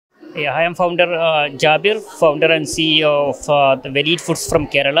Yeah, I am founder Jabir, founder and CEO of the Weleet Foods from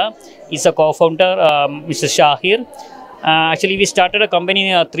Kerala. He's a co-founder, Mr. Shahir. Actually, we started a company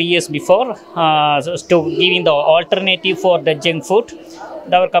 3 years before to giving the alternative for the junk food.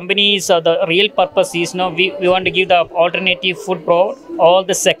 Our company is the real purpose is we want to give the alternative food for all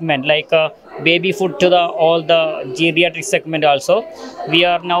the segment like baby food to the all the geriatric segment also. We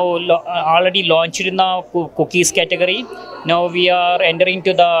are now already launched in the cookies category. Now we are entering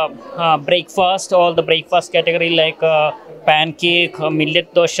to the breakfast, all the breakfast category like pancake,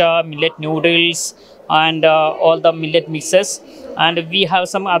 millet dosha, millet noodles, and all the millet mixes. And we have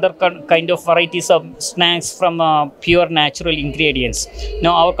some other kind of varieties of snacks from pure natural ingredients.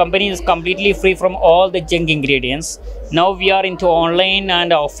 Now our company is completely free from all the junk ingredients. Now we are into online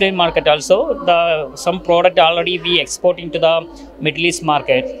and offline market also. Some product already we export into the Middle East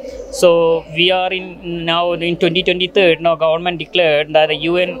market. So we are in now in 2023. Now government declared that the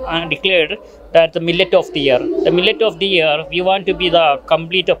UN declared that the millet of the year. The millet of the year, we want to be the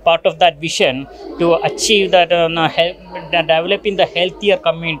complete part of that vision to achieve that developing the healthier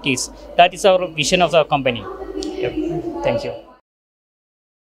communities. That is our vision of our company. Yep. Thank you.